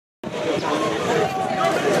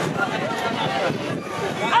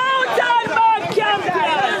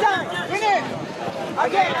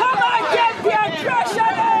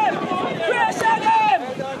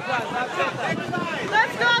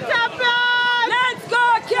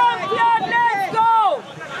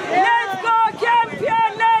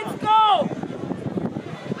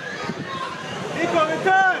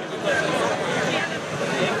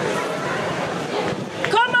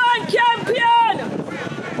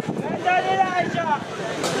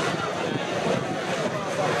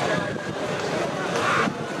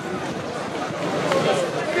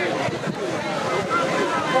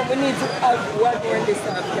more in this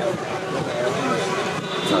camp.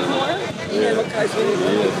 Two more? Yeah, because we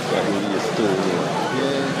need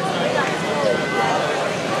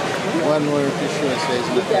one more to show says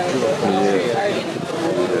not a joke.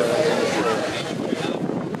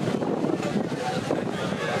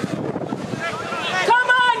 Come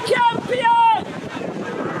on, champion!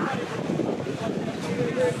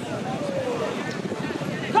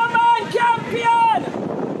 Come on, champion!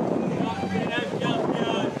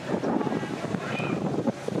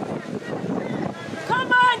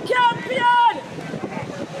 Come on, champion!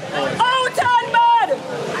 Out and mad!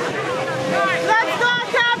 Let's go,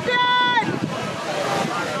 champion!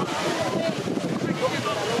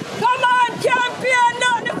 Come on, champion!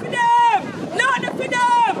 Nothing for them! Nothing for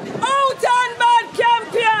them! Out and mad,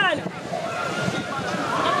 champion!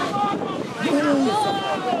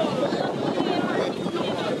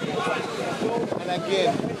 And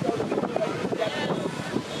again.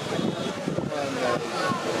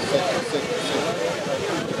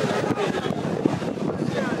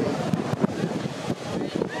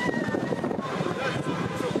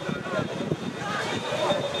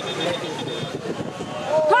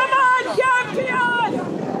 Come on,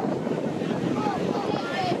 champion!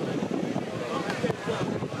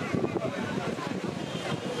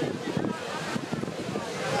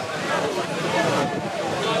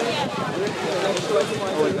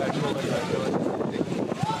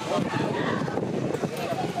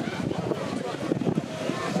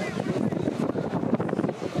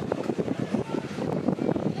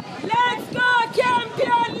 Let's go,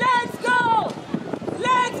 champion! Let's go!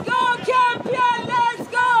 Let's go, champion! Let's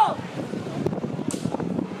go!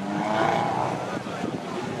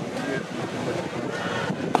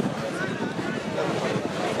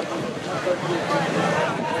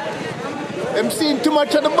 I'm seeing too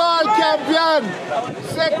much of the ball, champion.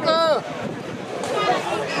 Second.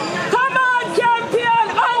 Come on, champion!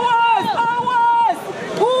 Ours! Ours!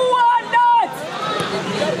 Who won that?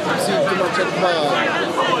 I'm seeing too much of the ball.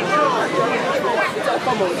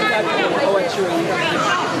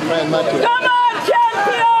 Brian Matthews. Come on,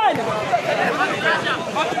 champion!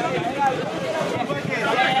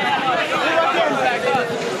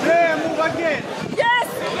 Move again. Yes!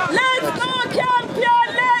 Let's go, champion!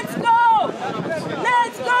 Let's go!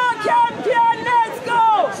 Let's go, champion! Let's go!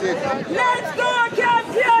 Let's go,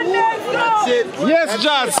 champion! Let's go! Yes,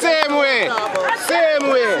 John, same way. Same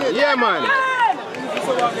way. Yeah, man.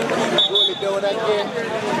 Roll it down again.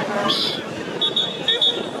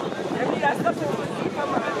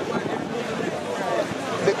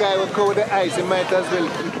 The guy will cover the ice, he might as well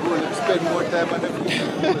keep going, spend more time on the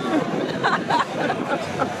field.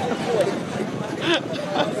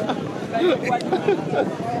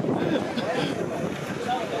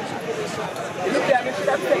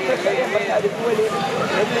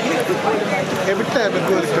 Every time the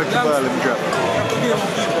goal touch the ball and drop.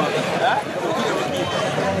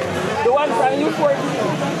 The one from you 14.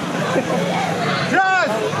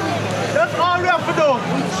 Just! That's all we have to do.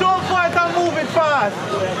 Show fight and move it fast.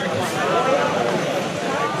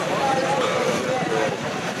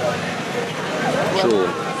 True.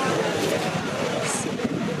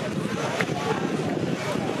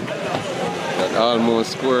 That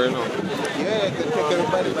almost square, no? Yeah, to take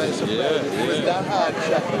everybody by surprise. It was that hard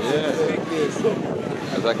shot.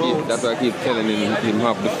 That's why I keep telling him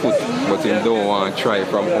have the foot, but he don't want to try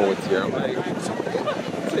from out here. I'm like,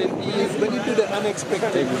 When you do the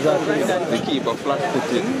unexpected, exactly. They keep a flat foot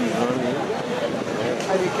in, you know what I mean?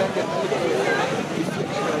 and you can get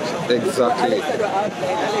Exactly. bad.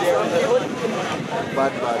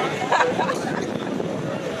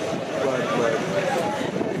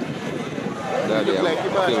 Daddy, I'm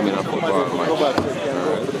filming a football match.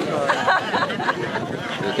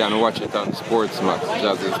 You can watch it on Sports Max.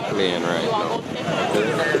 Jazz is playing right now.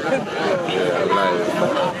 Yeah, live.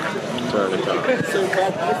 Turn it on.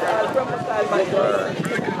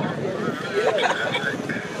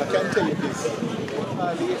 I can tell you this.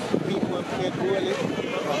 All these people who play goalie,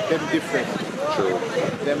 them different. True.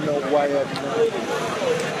 Them no wired.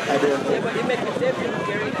 I don't know.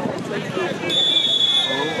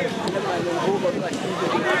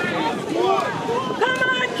 Come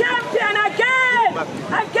on, champion, again!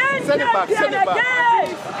 Again, Send it back, champion, send it back. again!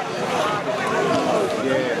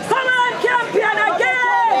 Yes. Come on, champion,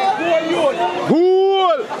 again!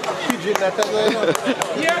 Goal! Pigeon that as well.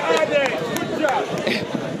 Yeah, Arden. Good job.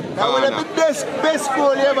 That would have been best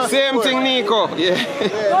goal you ever Same scored. thing, Nico. Yeah.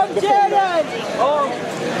 Come, Jaden! Oh,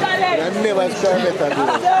 I never scored better goal.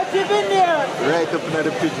 Search him in there! Right up in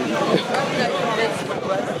the pigeon.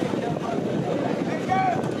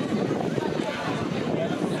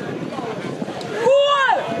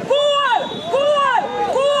 Goal! Goal! Goal!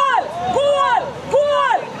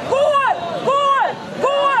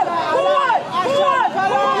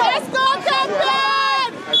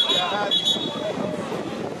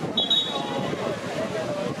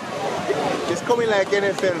 like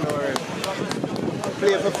NFL now. Right?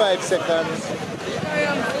 Play for 5 seconds.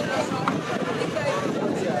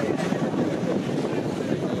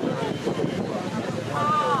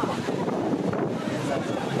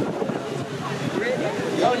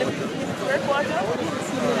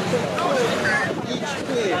 Each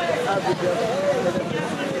play average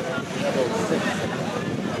about 6.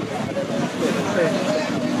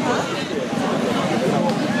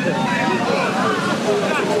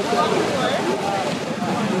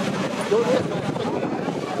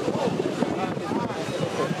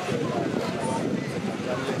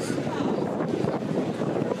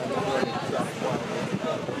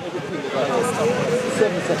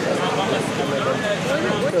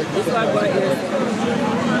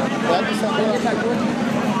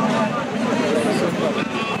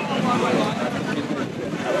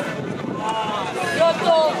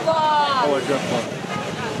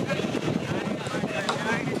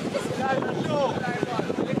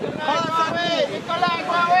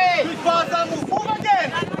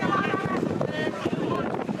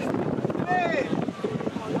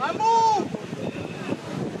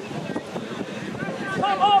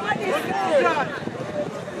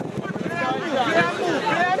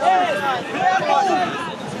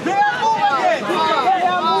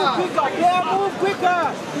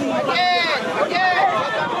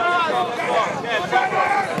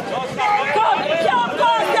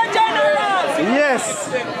 Yes,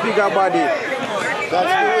 bigger body. That's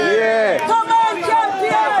the way. Yeah. Come on,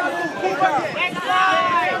 champion!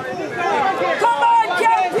 Come on,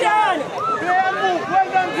 champion!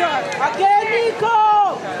 Again, Nico!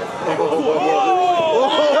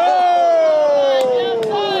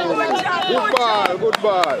 Good ball, good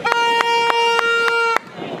ball.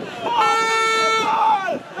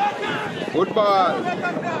 Good ball.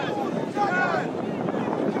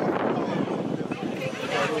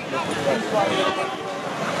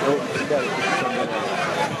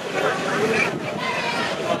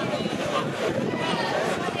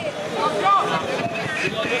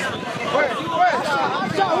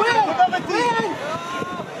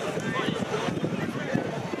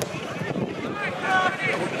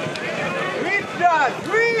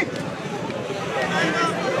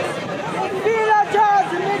 Midfielder,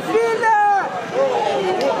 George! Midfielder!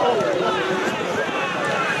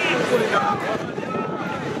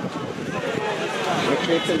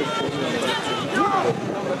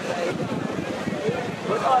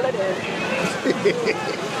 What's all of this?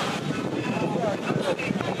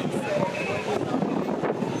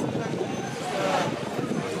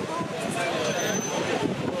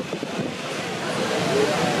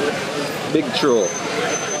 Big throw.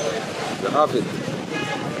 You have it.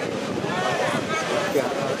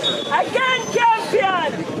 Again,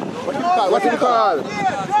 champion! What's it called?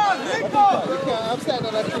 You can't upside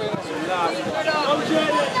on that train.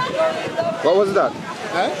 What was that?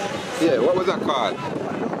 Huh? Yeah, what was that called?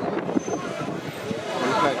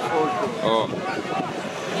 It's like old. Oh.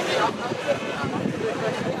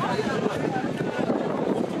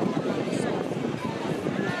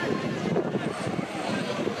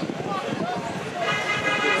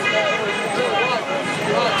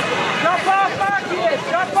 Drop off, Marcus!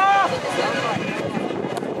 Drop off!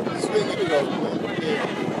 Swing it out.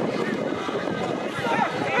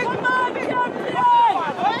 Come on, champion!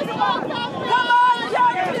 Come on,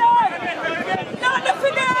 champion! Not the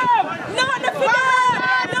for them! Not the for them!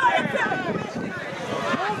 Not the for them!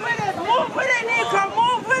 Move with it, Nico!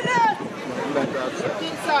 Move with it!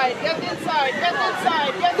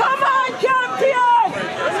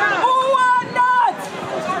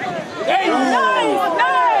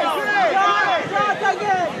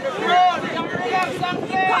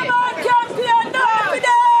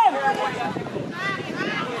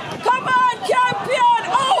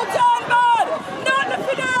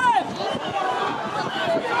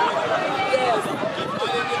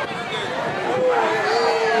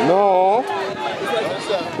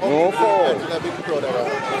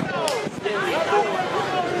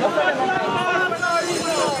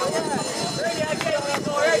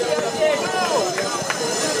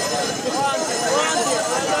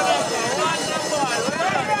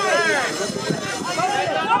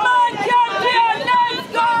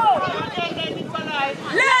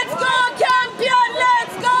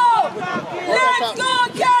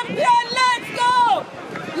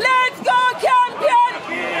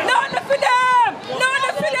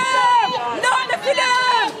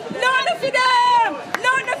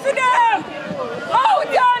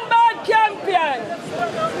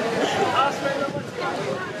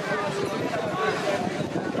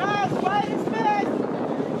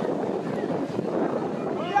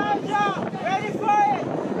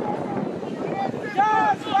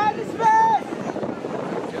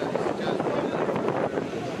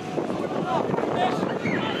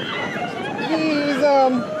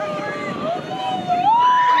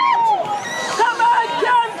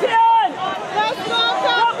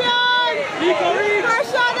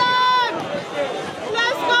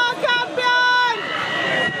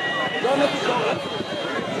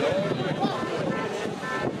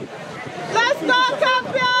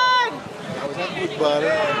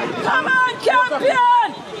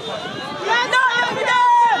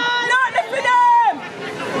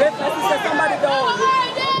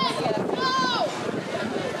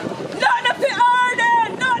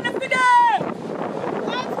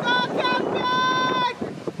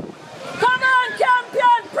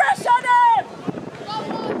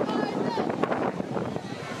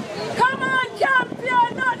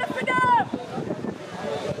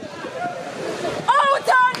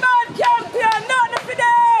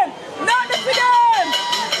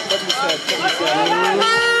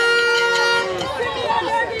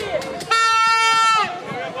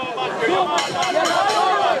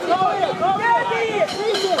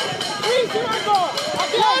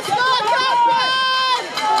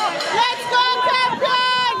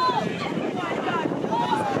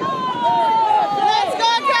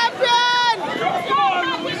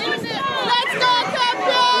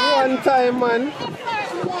 line, man. Come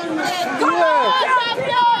on,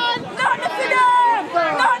 champion! Nothing for them!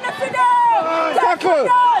 Nothing for them! Tackle!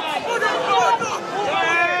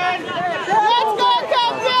 Let's go,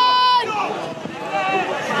 champion!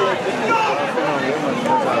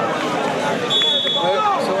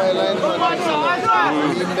 So I line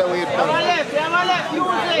in the way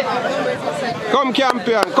Come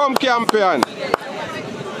champion, come champion.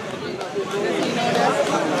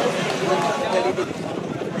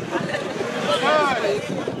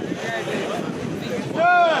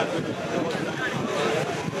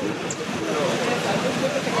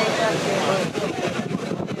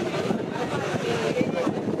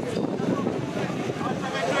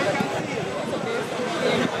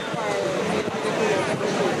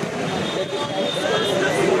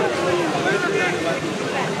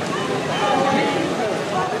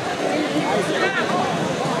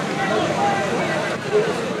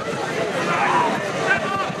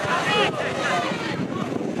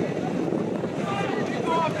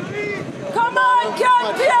 Come on,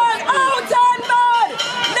 champion! Out and bad!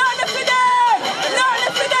 Nothing for them!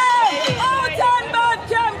 Nothing for them! Out and bad,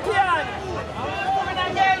 champion! Woman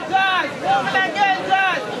against us! Woman against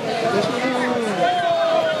us!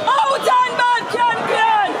 Out and bad,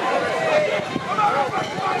 champion!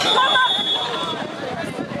 Come on!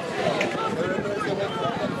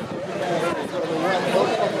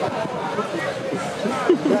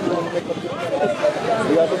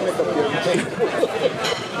 You have to make up your mind.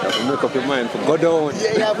 Make up your mind to go down.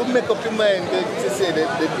 Yeah, you have to make up your mind to say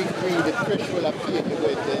that the degree, the threshold of pain you're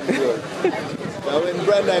going to endure. Now when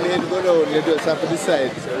Brandon head go down, you just have to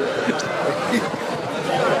decide. So.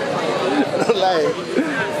 Don't lie.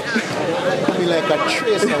 Me like a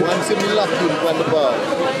tracer. Once you lock in on the ball.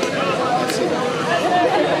 That's it.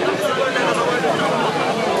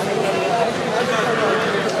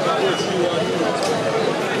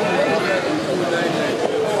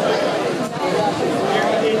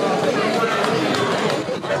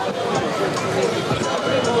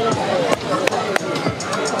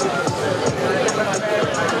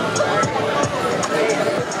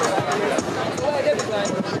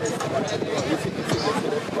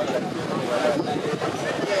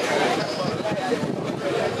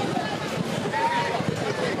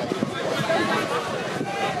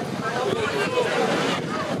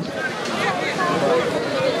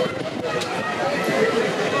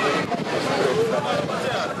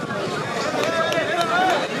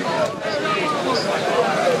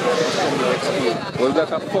 Was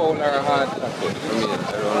that a foul or a hard tackle? I mean,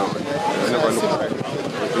 I don't know. I never looked like it.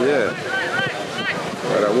 Yeah.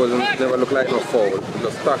 But that never looked like no foul.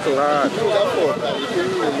 Just tackle hard. Nothing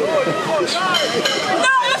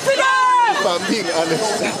for them! If I'm being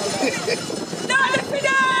honest. Nothing for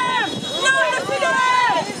them! Nothing for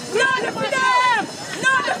them! Nothing for them!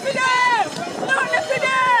 Nothing for them! Nothing for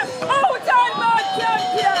them! Out and bad,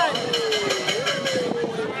 champion!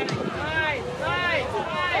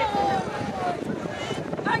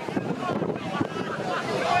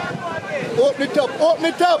 Open it up, open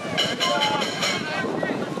it up!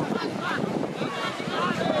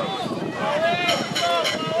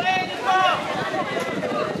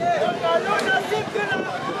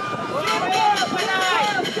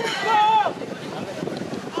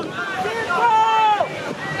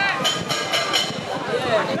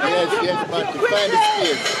 Yes, but to find the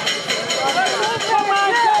space.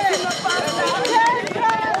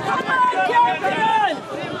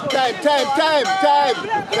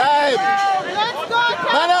 Time! Let's go,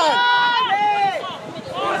 Man on!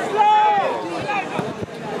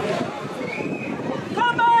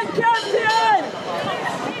 come on, champion!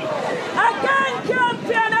 Again,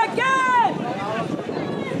 champion, again!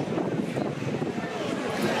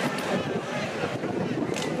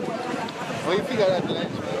 How you figure that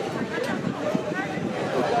line?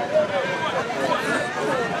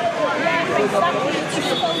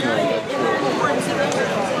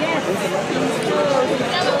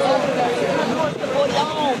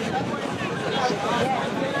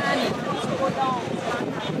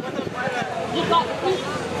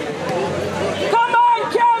 Come on,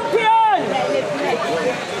 champion!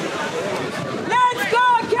 Let's go,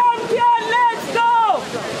 champion! Let's go!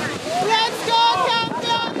 Let's go,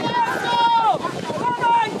 champion! Let's go! Come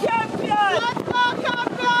on!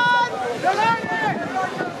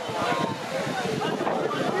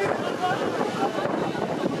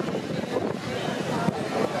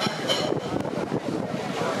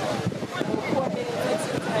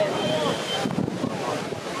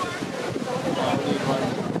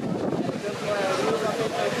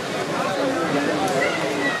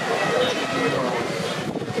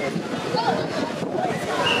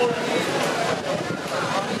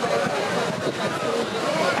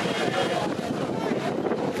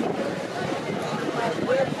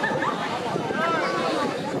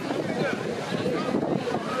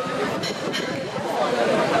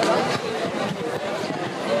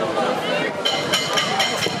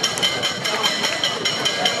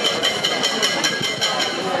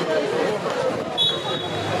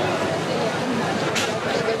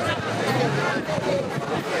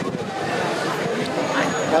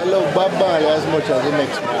 I love Bob Marley as much as the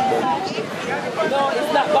next man, but... No,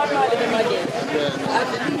 it's not Bob Marley them again. Yeah. At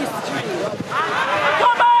least 3.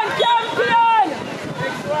 Come on, champion!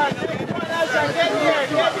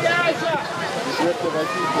 Get here, Aisha. Rep them, I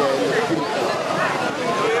keep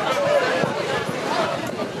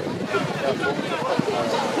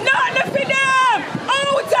Nothing for them!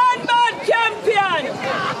 Out and bad champion!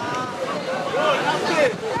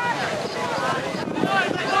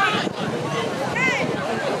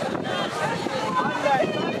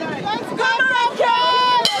 Come on, champ!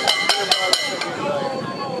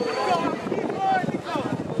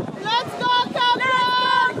 Let's go, champion!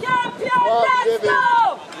 Champion, let's go!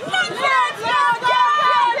 Let's go,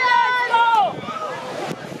 champion! Let's go!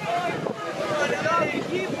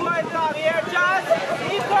 Keep going down here, Josh.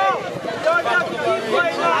 Keep going. Don't have to keep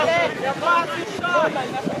going down. Your pass is short.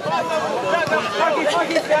 Let's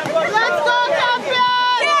go, champion!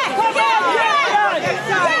 Come on, champion! Let's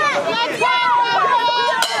go, champion!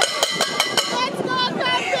 Let's go, champion! Let's go,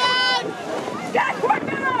 champion!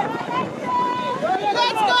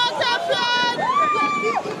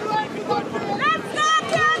 Let's go,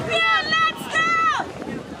 champion! Let's go!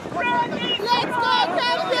 Let's go,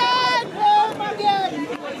 champion! Home again!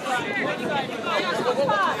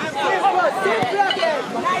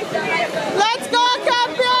 Let's go,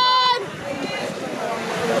 champion!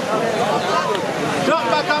 Drop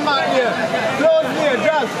back a man here. Close there,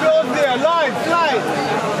 just close there. Line, slide.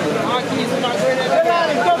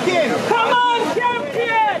 Tuck in. Come on,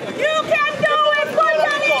 champion! You can do it! Put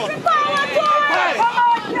your knees power forward! Come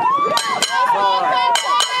on,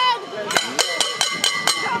 champion!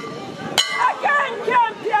 Again,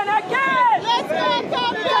 champion! Again! Let's go,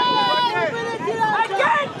 champion!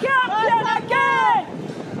 Again, champion! Again!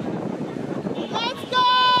 Let's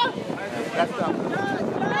go!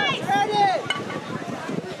 Nice!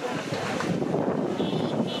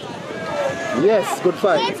 Yes, good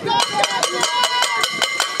fight. Let's go, champion!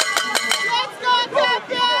 Let's go,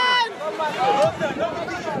 champion!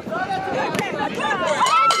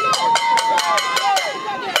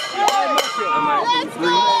 Let's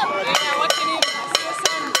go!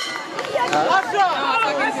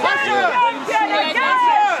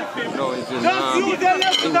 No, it's in Just use your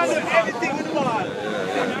left foot and do everything with the ball.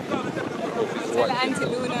 Tell Auntie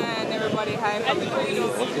Luna and everybody hi from the police.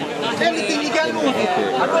 Everything you can move.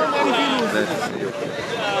 I don't know anything you lose. Let's see.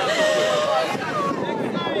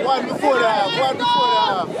 One before the half, one before the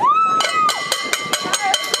half.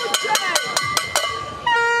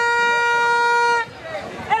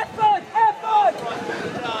 Effort, effort!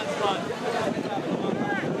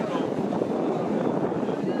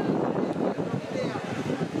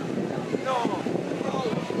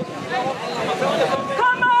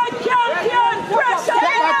 Come on, champion! Pressure!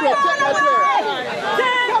 Check that way, check that way.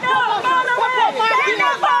 Take the ball away! Take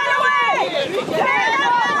the ball away! Take the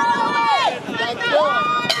ball away! That's good.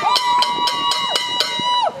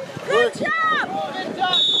 Good job!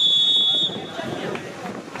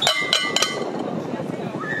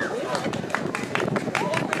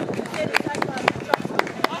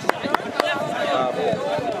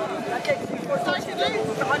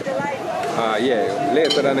 Yeah,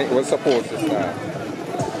 later than it was supposed to start.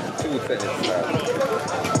 2 minutes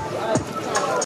start.